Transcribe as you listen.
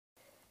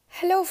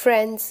Hello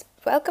friends,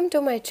 welcome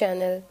to my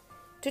channel.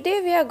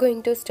 Today we are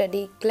going to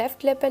study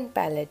cleft lip and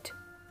palate.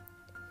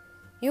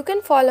 You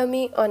can follow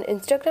me on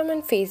Instagram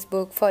and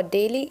Facebook for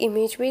daily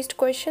image-based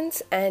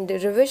questions and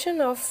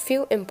revision of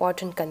few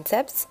important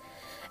concepts.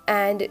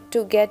 And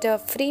to get a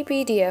free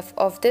PDF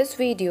of this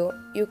video,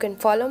 you can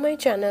follow my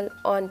channel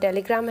on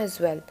Telegram as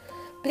well.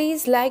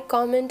 Please like,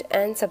 comment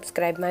and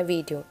subscribe my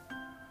video.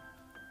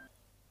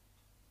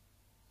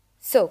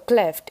 So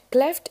cleft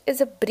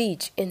is a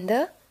breach in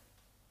the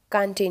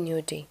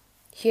continuity.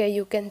 Here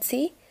you can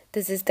see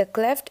this is the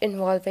cleft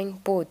involving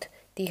both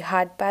the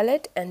hard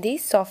palate and the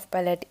soft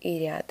palate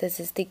area. This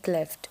is the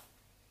cleft.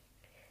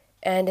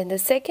 And in the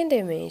second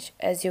image,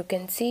 as you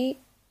can see,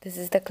 this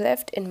is the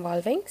cleft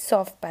involving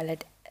soft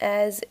palate.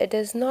 As it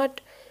is not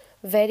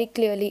very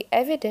clearly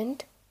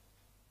evident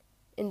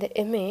in the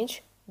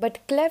image,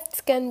 but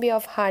clefts can be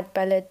of hard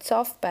palate,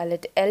 soft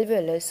palate,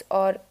 alveolus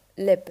or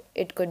lip.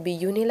 It could be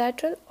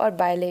unilateral or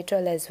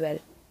bilateral as well.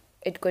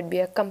 It could be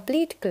a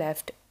complete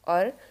cleft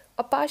or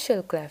a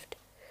partial cleft.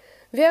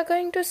 We are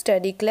going to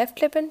study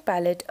cleft lip and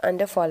palate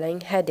under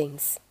following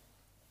headings: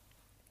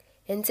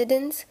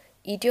 incidence,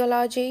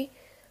 etiology,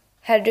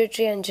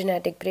 hereditary and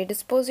genetic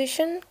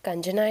predisposition,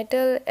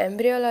 congenital,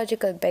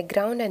 embryological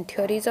background and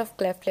theories of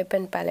cleft lip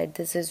and palate.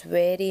 This is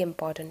very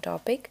important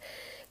topic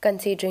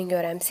considering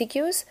your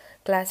MCQs,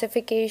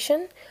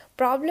 classification,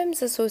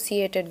 problems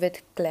associated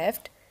with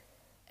cleft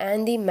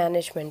and the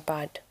management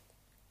part.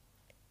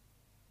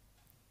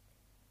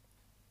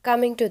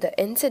 Coming to the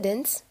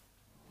incidence,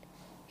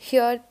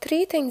 here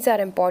three things are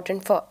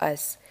important for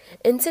us.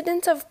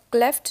 Incidence of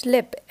cleft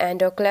lip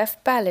and or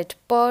cleft palate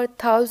per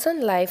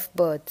 1000 live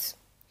births.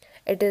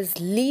 It is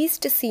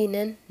least seen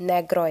in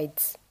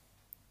negroids.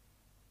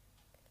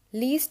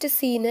 Least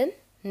seen in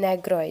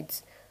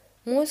negroids.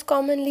 Most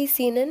commonly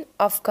seen in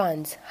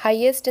Afghans.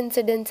 Highest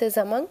incidence is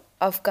among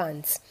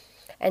Afghans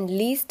and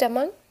least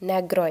among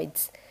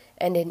negroids.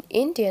 And in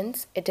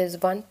Indians, it is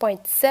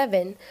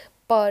 1.7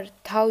 per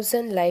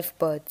 1000 live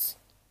births.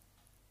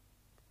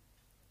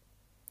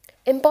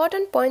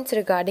 Important points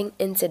regarding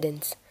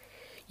incidence.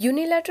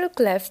 Unilateral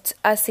clefts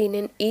are seen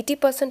in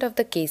 80% of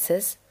the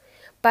cases,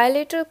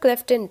 bilateral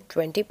cleft in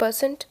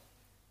 20%.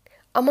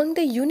 Among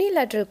the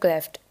unilateral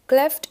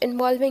cleft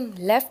involving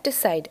left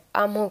side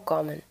are more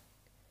common.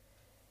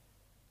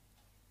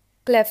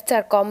 Clefts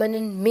are common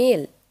in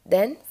male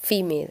than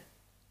female.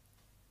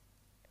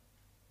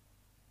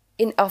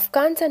 In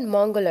Afghans and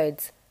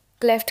Mongoloids,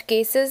 cleft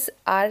cases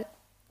are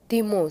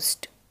the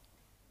most.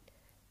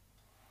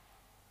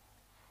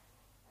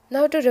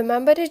 Now to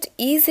remember it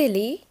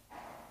easily,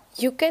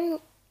 you can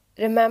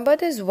remember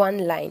this one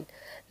line: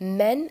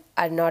 men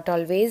are not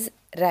always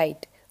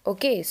right.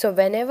 Okay, so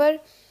whenever,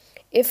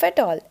 if at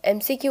all,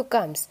 MCQ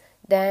comes,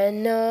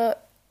 then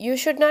you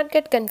should not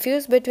get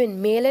confused between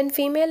male and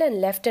female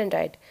and left and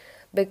right,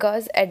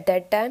 because at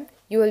that time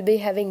you will be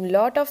having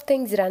lot of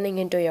things running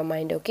into your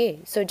mind. Okay,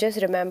 so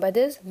just remember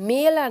this: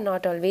 male are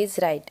not always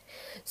right.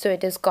 So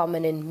it is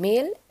common in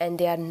male and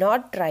they are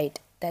not right.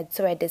 That's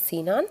why it is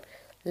seen on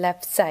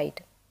left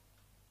side.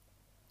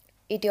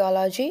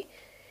 Etiology,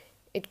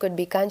 it could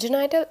be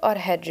congenital or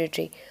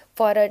hereditary.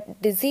 For a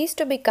disease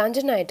to be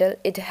congenital,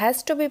 it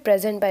has to be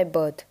present by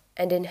birth,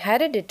 and in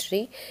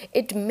hereditary,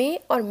 it may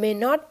or may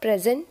not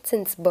present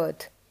since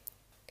birth.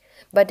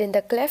 But in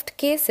the cleft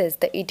cases,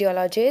 the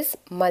etiology is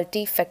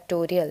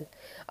multifactorial.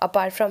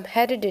 Apart from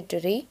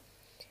hereditary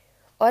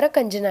or a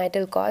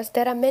congenital cause,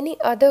 there are many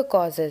other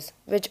causes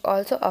which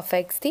also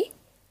affects the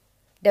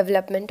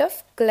development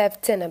of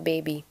clefts in a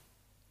baby.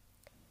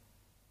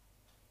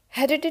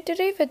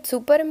 Hereditary with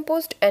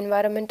superimposed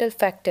environmental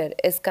factor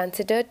is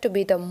considered to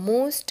be the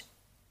most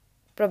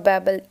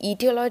probable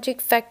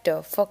etiologic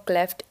factor for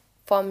cleft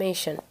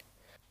formation.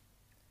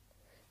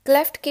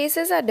 Cleft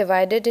cases are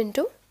divided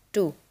into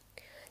two: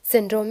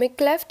 syndromic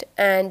cleft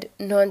and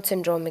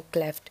non-syndromic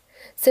cleft.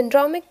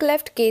 Syndromic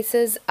cleft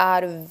cases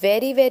are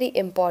very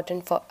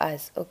important for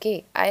us.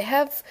 Okay, I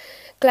have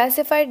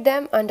classified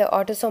them under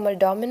autosomal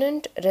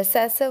dominant,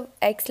 recessive,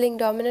 X-linked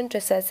dominant,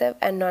 recessive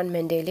and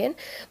non-Mendelian.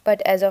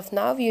 But as of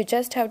now, you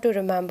just have to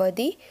remember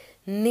the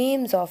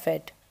names of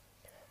it.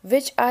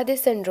 Which are the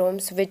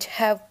syndromes which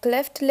have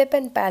cleft lip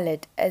and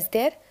palate as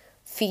their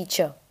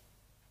feature?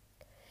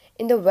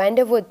 In the Van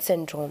der Wood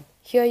syndrome,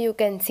 here you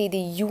can see the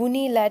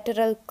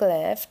unilateral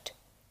cleft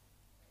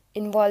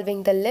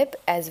involving the lip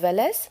as well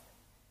as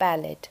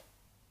palate.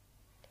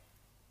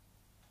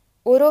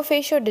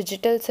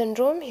 Orofaciodigital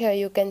syndrome, here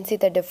you can see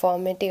the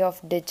deformity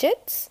of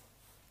digits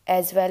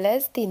as well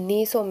as the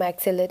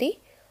nasomaxillary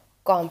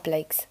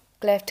complex.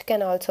 Cleft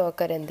can also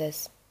occur in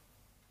this.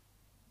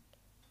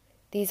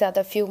 These are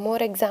the few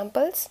more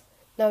examples.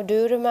 Now do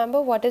you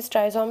remember what is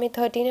trisomy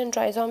 13 and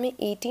trisomy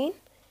 18?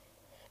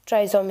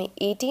 Trisomy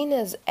 18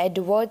 is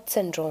Edwards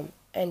syndrome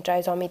and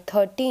trisomy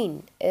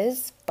 13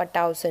 is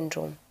Patau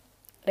syndrome.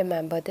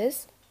 Remember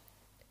this.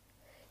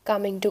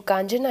 Coming to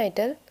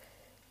congenital,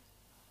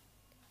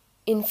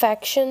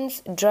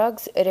 infections,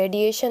 drugs,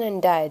 radiation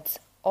and diets.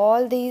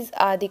 All these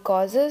are the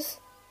causes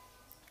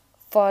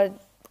for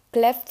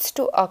clefts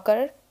to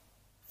occur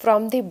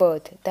from the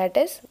birth, that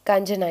is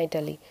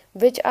congenitally.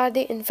 Which are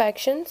the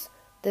infections?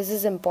 This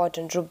is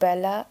important: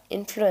 rubella,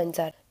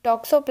 influenza.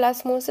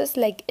 Toxoplasmosis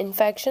like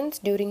infections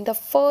during the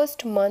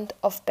first month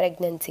of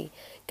pregnancy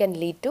can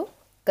lead to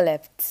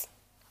clefts.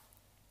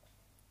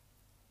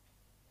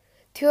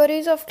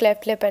 Theories of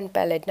cleft lip and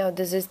palate. Now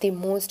this is the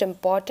most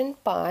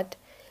important part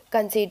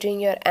considering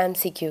your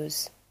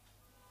MCQs.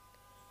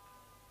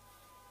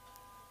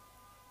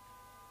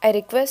 I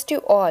request you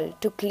all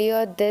to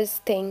clear this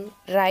thing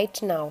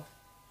right now.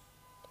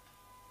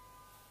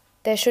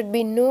 There should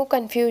be no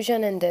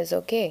confusion in this,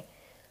 okay?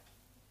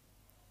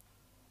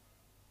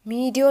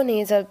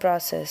 Medionasal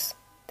process.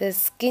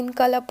 This skin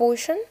color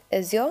portion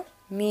is your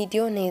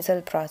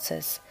medionasal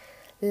process.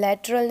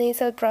 Lateral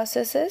nasal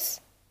process is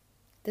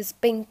this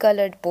pink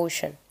colored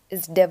portion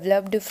is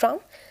developed from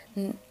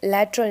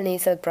lateral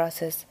nasal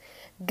process.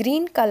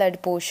 Green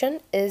colored portion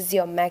is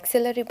your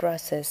maxillary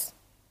process.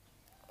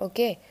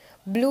 Okay.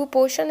 Blue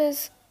portion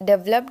is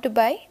developed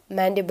by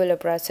mandibular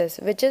process,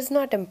 which is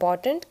not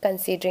important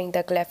considering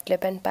the cleft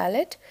lip and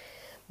palate,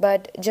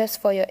 but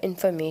just for your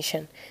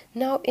information.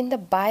 Now in the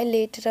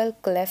bilateral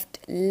cleft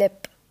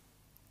lip,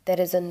 there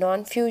is a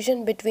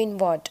non-fusion between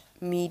what?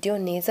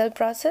 Medionasal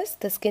process,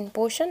 the skin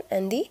portion,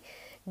 and the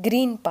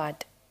green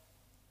part,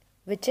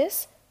 which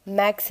is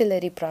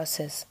maxillary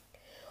process.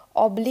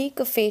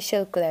 Oblique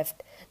facial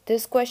cleft.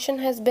 This question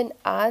has been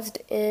asked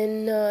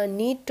in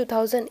NEET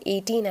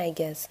 2018, I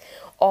guess.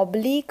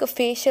 Oblique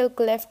facial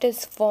cleft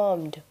is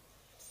formed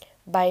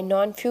by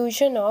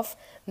non-fusion of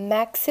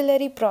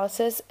maxillary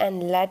process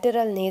and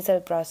lateral nasal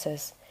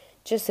process.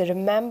 Just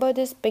remember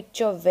this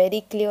picture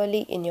very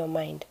clearly in your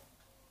mind,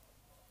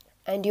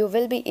 and you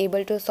will be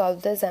able to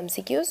solve these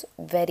MCQs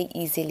very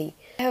easily.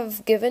 I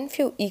have given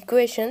few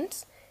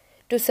equations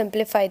to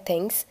simplify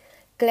things.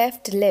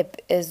 Cleft lip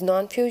is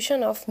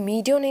non-fusion of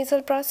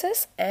medionasal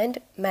process and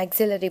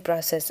maxillary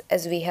process,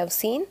 as we have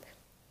seen.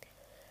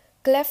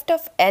 Cleft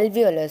of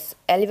alveolus.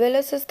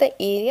 Alveolus is the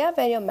area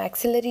where your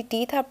maxillary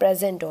teeth are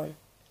present on.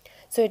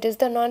 So it is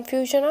the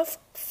non-fusion of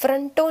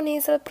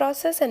frontonasal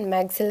process and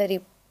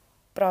maxillary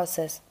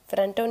process.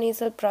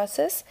 Frontonasal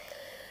process,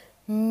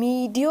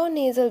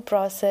 medionasal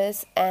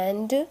process,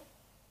 and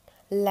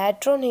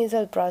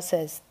latronasal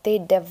process. They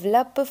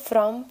develop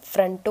from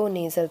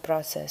frontonasal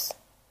process.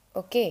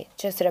 Okay,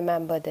 just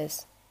remember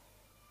this.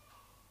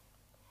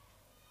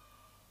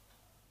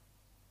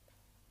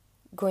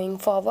 Going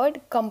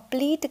forward,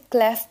 complete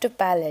cleft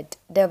palate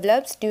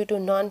develops due to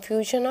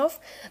non-fusion of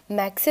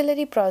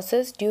maxillary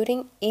process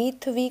during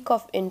 8th week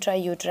of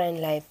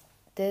intrauterine life.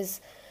 This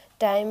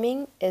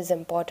timing is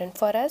important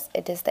for us.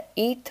 It is the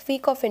 8th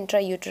week of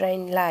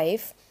intrauterine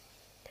life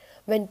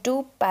when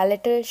two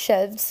palatal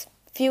shelves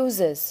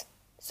fuses.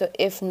 So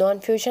if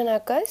non-fusion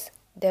occurs,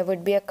 there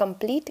would be a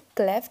complete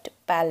cleft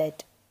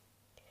palate.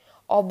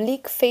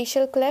 Oblique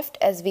facial cleft,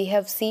 as we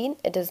have seen,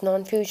 it is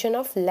non-fusion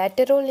of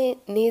lateral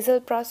nasal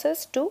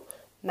process to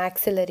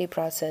maxillary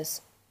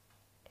process.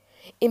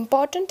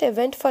 Important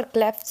event for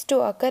clefts to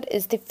occur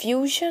is the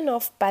fusion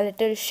of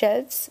palatal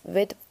shelves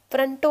with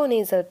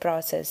frontonasal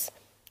process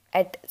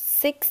at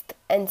 6th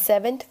and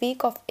 7th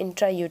week of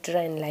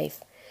intrauterine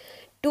life.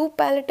 Two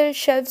palatal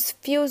shelves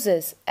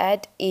fuses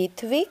at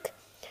 8th week,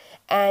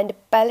 and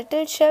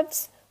palatal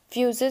shelves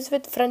fuses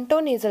with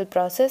frontonasal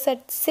process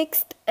at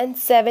 6th and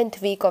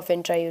 7th week of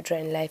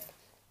intrauterine life.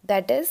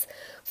 That is,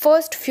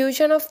 first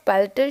fusion of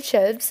palatal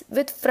shelves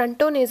with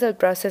frontonasal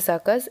process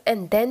occurs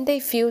and then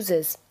they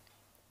fuses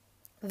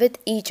with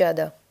each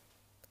other.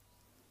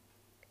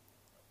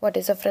 What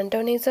is a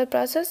frontonasal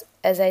process?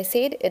 As I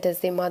said, it is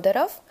the mother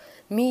of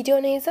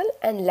medionasal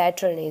and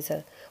lateral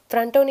nasal.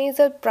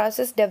 Frontonasal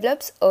process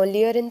develops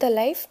earlier in the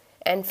life,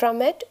 and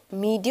from it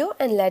medio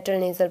and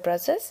lateral nasal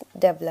process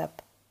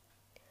develop.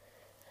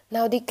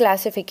 Now the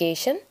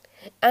classification.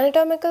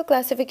 Anatomical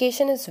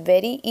classification is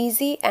very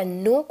easy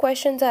and no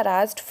questions are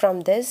asked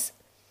from this.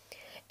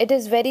 It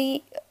is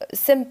very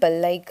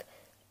simple, like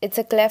it's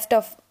a cleft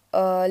of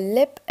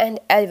lip and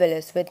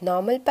alveolus with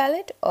normal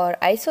palate, or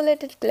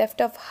isolated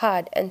cleft of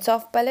hard and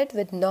soft palate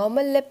with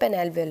normal lip and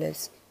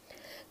alveolus.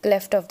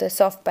 Cleft of the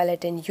soft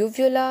palate in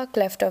uvula,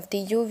 cleft of the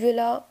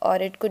uvula, or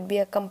it could be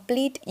a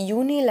complete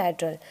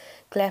unilateral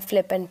cleft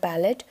lip and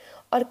palate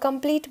or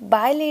complete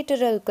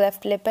bilateral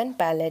cleft lip and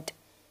palate.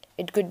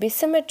 It could be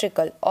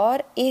symmetrical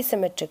or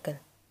asymmetrical.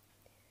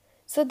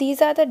 So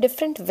these are the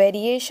different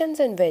variations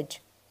in which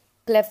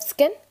clefts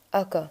can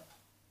occur.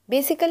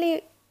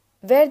 Basically,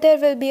 where there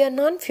will be a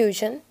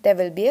non-fusion, there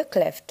will be a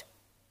cleft.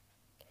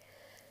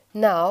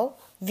 Now,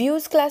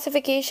 Vues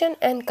classification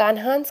and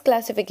Kanhan's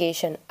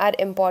classification are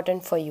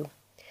important for you.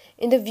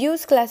 In the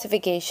Vues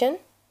classification,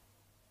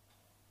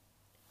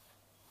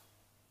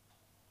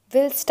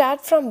 we'll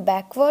start from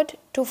backward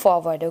to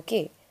forward,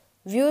 okay?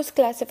 Vues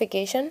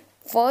classification,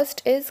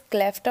 first is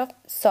cleft of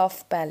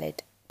soft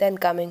palate. Then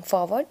coming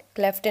forward,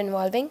 cleft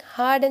involving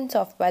hard and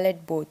soft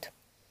palate both,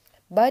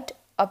 but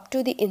up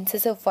to the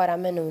incisive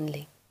foramen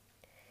only.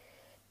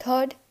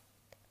 Third,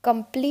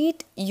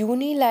 complete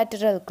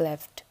unilateral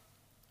cleft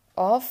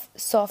of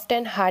soft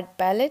and hard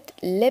palate,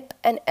 lip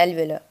and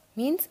alveolar.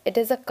 means it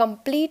is a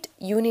complete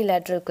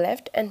unilateral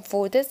cleft, and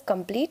fourth is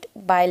complete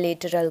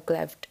bilateral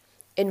cleft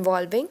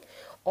involving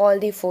all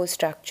the four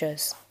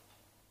structures.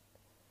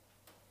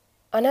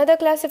 Another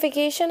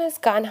classification is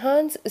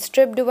Kanahan's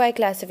strip Dewey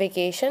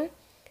classification,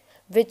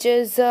 which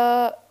is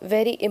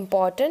very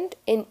important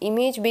in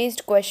image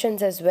based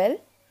questions as well.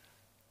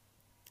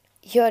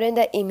 Here in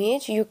the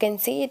image you can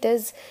see it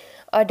is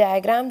a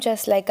diagram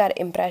just like our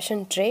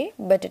impression tray,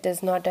 but it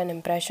is not an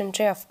impression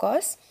tray, of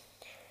course.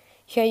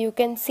 Here you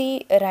can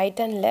see right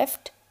and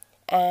left,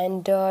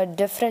 and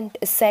different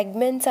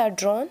segments are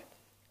drawn.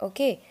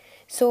 Okay,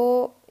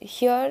 so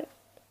here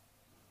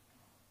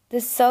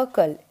this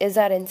circle is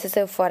our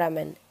incisive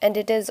foramen, and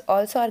it is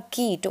also our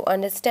key to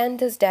understand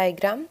this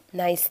diagram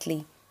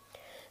nicely.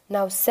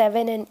 Now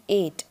 7 and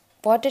 8,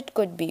 what it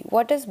could be?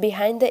 What is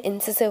behind the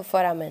incisive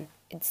foramen?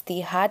 It's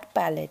the hard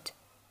palate,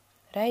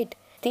 right?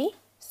 The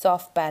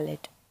soft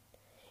palate.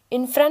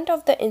 In front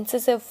of the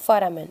incisive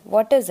foramen,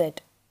 what is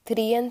it?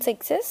 3 and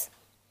 6 is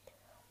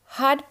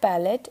hard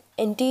palate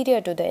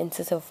anterior to the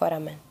incisive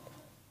foramen.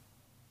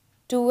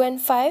 2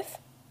 and 5,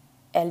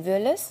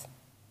 alveolus,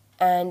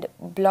 and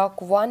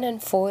block 1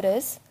 and 4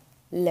 is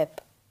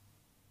lip.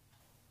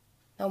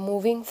 Now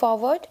moving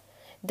forward,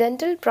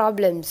 dental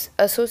problems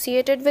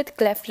associated with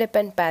cleft lip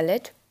and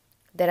palate.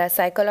 There are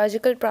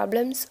psychological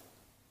problems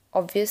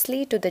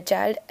obviously to the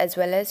child as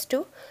well as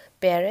to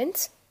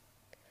parents.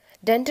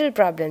 Dental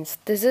problems,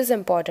 this is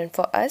important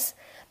for us.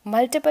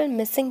 Multiple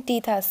missing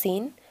teeth are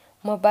seen,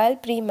 mobile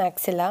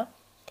premaxilla,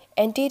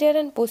 anterior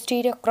and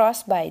posterior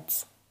cross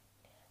bites,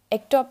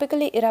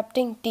 ectopically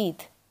erupting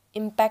teeth,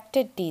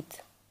 impacted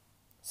teeth,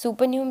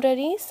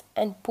 supernumeraries,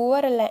 and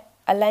poor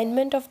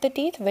alignment of the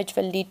teeth, which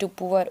will lead to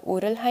poor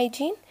oral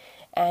hygiene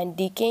and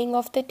decaying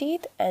of the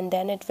teeth, and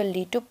then it will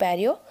lead to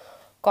perio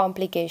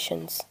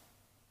complications.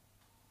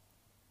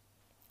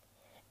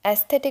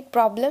 Aesthetic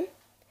problem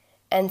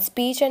and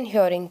speech and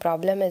hearing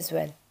problem as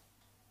well.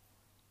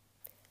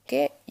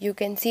 Okay, you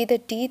can see the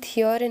teeth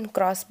here in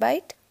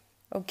crossbite.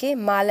 Okay,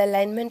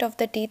 malalignment of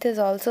the teeth is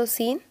also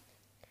seen.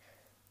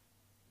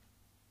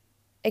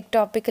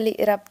 Ectopically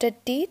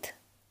erupted teeth,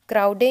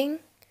 crowding,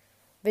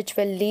 which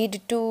will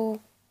lead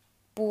to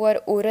poor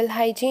oral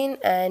hygiene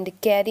and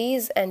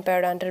caries and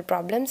periodontal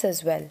problems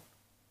as well.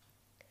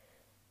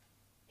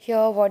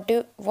 Here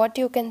what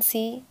you can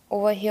see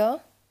over here,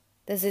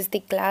 this is the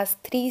class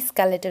 3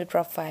 skeletal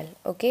profile.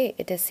 Okay,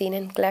 it is seen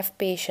in cleft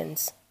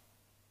patients.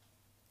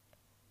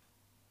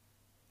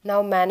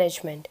 Now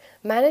management.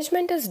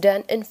 Management is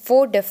done in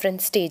 4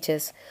 different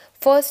stages.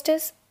 First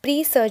is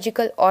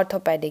pre-surgical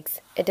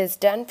orthopedics. It is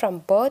done from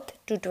birth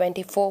to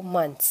 24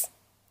 months.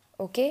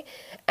 Okay,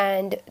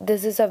 and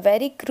this is a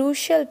very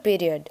crucial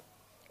period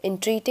in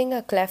treating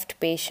a cleft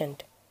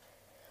patient.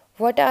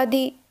 What are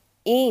the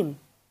aim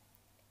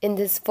in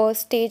this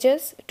first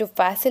stages? To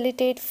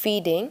facilitate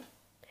feeding,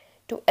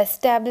 to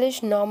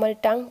establish normal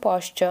tongue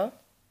posture,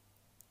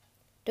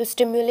 to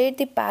stimulate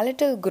the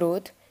palatal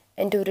growth,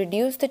 and to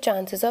reduce the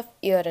chances of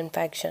ear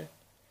infection.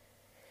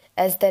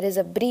 As there is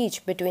a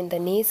breach between the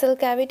nasal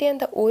cavity and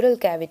the oral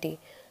cavity,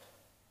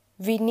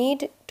 we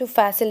need to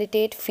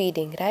facilitate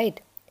feeding, right?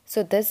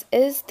 So this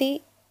is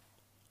the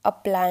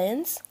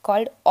appliance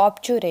called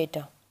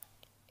obturator.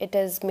 It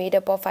is made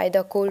up of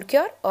either cold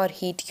cure or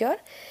heat cure,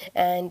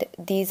 and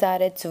these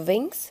are its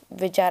wings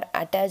which are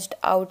attached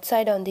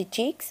outside on the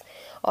cheeks.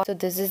 So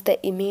this is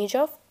the image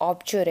of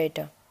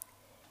obturator.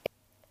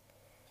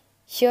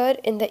 Here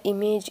in the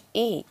image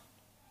A,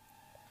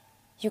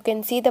 you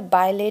can see the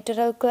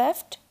bilateral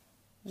cleft.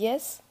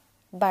 Yes,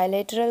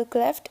 bilateral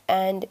cleft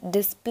and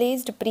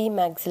displaced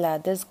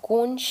premaxilla. This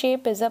cone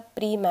shape is a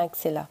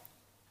premaxilla,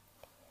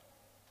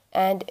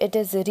 and it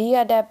is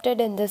readapted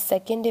in the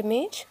second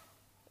image.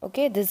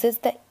 Okay, this is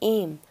the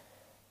aim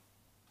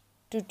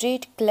to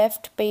treat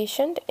cleft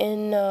patient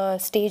in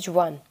stage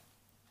 1.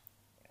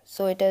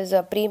 So it is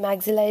a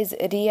premaxilla is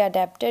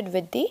readapted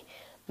with the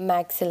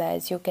maxilla,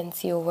 as you can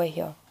see over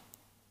here.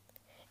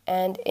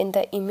 And in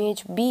the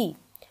image B,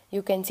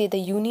 you can see the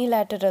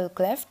unilateral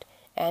cleft,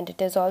 and it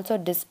is also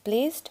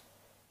displaced.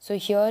 So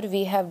here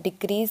we have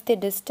decreased the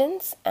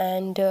distance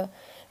and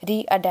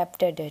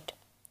readapted it.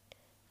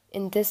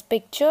 In this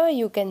picture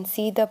you can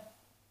see the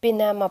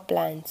Pinama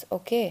plans.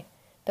 Okay,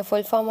 the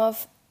full form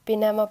of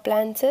Pinama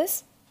plans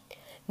is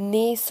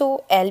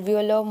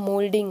naso-alveolar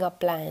molding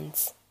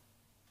appliance.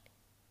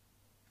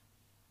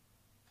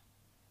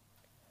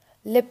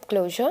 Lip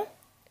closure.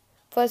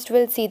 First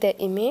we'll see the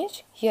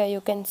image. Here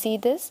you can see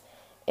this.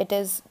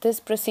 This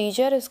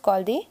procedure is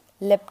called the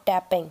lip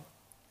tapping.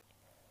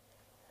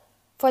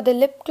 For the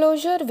lip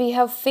closure we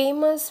have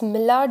famous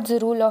Millard's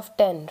rule of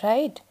 10,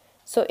 right?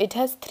 So it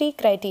has 3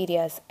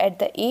 criteria. At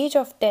the age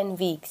of 10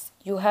 weeks,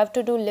 you have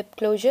to do lip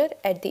closure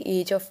at the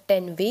age of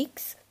 10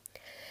 weeks.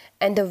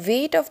 And the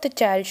weight of the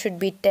child should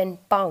be 10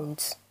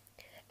 pounds.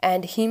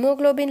 And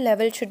hemoglobin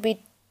level should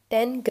be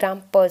 10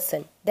 gram per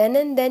cent. Then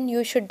and then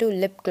you should do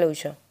lip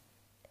closure.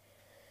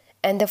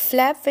 And the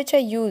flap which are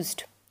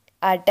used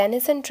are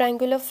Tennyson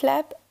triangular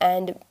flap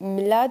and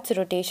Millard's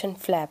rotation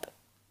flap.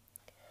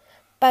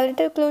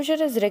 Palatal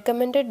closure is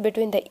recommended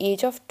between the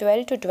age of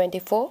 12 to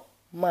 24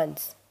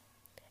 months.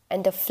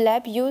 And the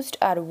flap used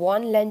are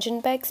von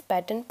Langenbeck's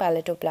patent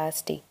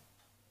palatoplasty.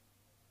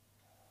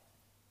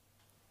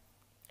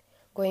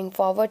 Going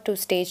forward to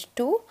stage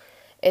 2,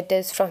 it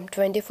is from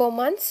 24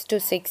 months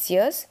to 6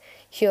 years.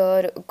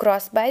 Here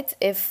crossbites,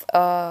 if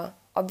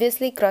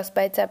obviously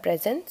crossbites are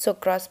present, so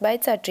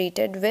crossbites are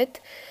treated with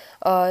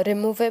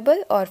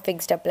removable or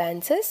fixed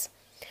appliances,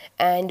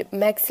 and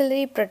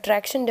maxillary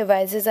protraction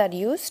devices are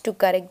used to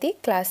correct the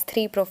class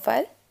 3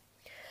 profile.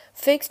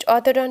 Fixed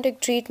orthodontic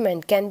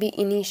treatment can be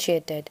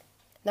initiated.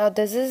 Now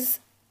this is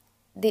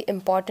the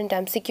important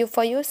MCQ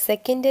for you.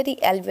 Secondary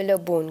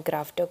alveolar bone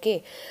graft.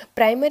 Okay,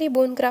 primary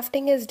bone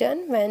grafting is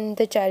done when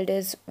the child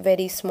is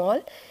very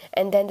small,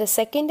 and then the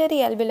secondary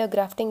alveolar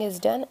grafting is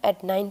done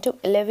at 9 to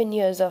 11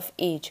 years of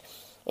age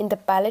in the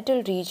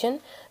palatal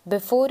region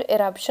before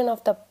eruption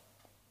of the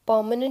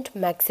permanent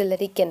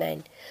maxillary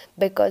canine,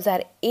 because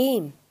our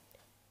aim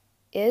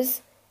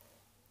is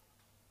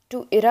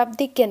to erupt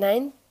the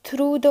canine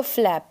through the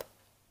flap.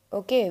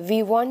 Okay,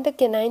 we want the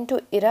canine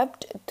to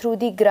erupt through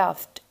the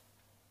graft.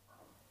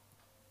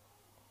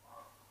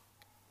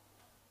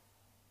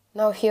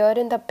 Now here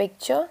in the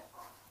picture,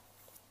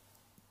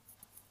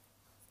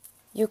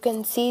 you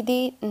can see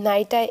the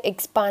night eye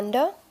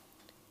expander.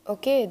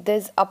 Okay,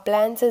 this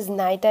appliance is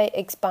night eye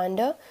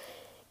expander.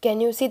 Can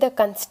you see the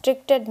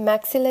constricted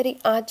maxillary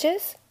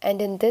arches?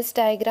 And in this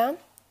diagram,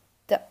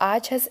 the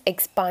arch has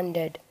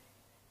expanded.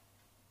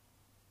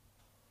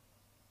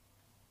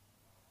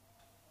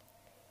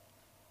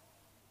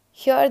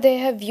 Here they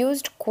have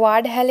used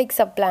quad helix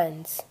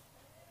appliance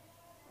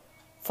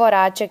for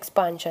arch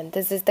expansion.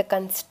 This is the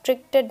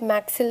constricted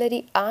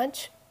maxillary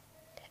arch,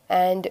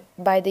 and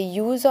by the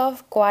use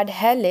of quad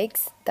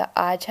helix, the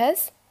arch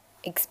has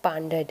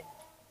expanded.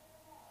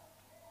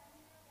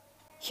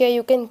 Here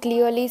you can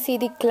clearly see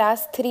the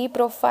class 3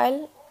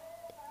 profile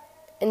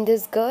in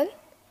this girl,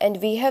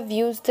 and we have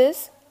used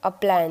this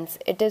appliance.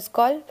 It is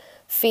called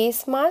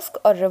face mask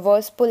or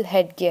reverse pull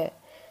headgear.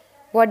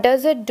 What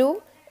does it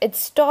do? It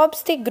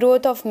stops the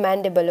growth of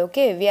mandible.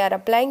 Okay, we are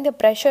applying the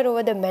pressure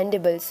over the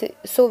mandible,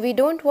 so we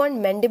don't want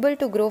mandible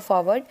to grow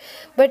forward,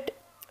 but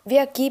we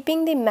are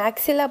keeping the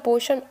maxilla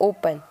portion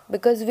open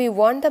because we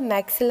want the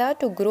maxilla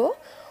to grow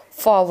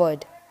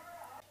forward.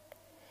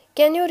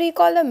 Can you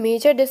recall the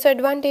major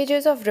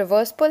disadvantages of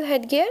reverse pull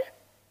headgear?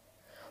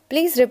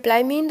 Please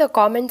reply me in the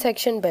comment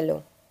section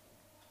below.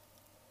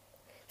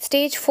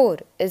 Stage 4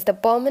 is the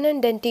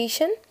permanent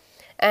dentition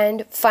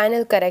and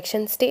final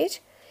correction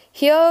stage.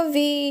 Here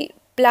we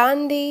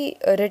plan the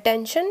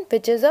retention,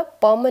 which is a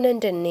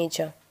permanent in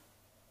nature.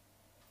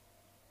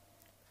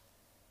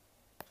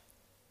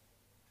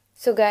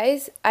 So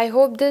guys, I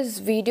hope this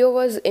video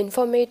was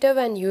informative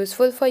and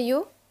useful for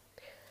you.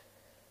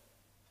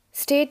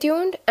 Stay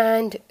tuned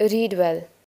and read well.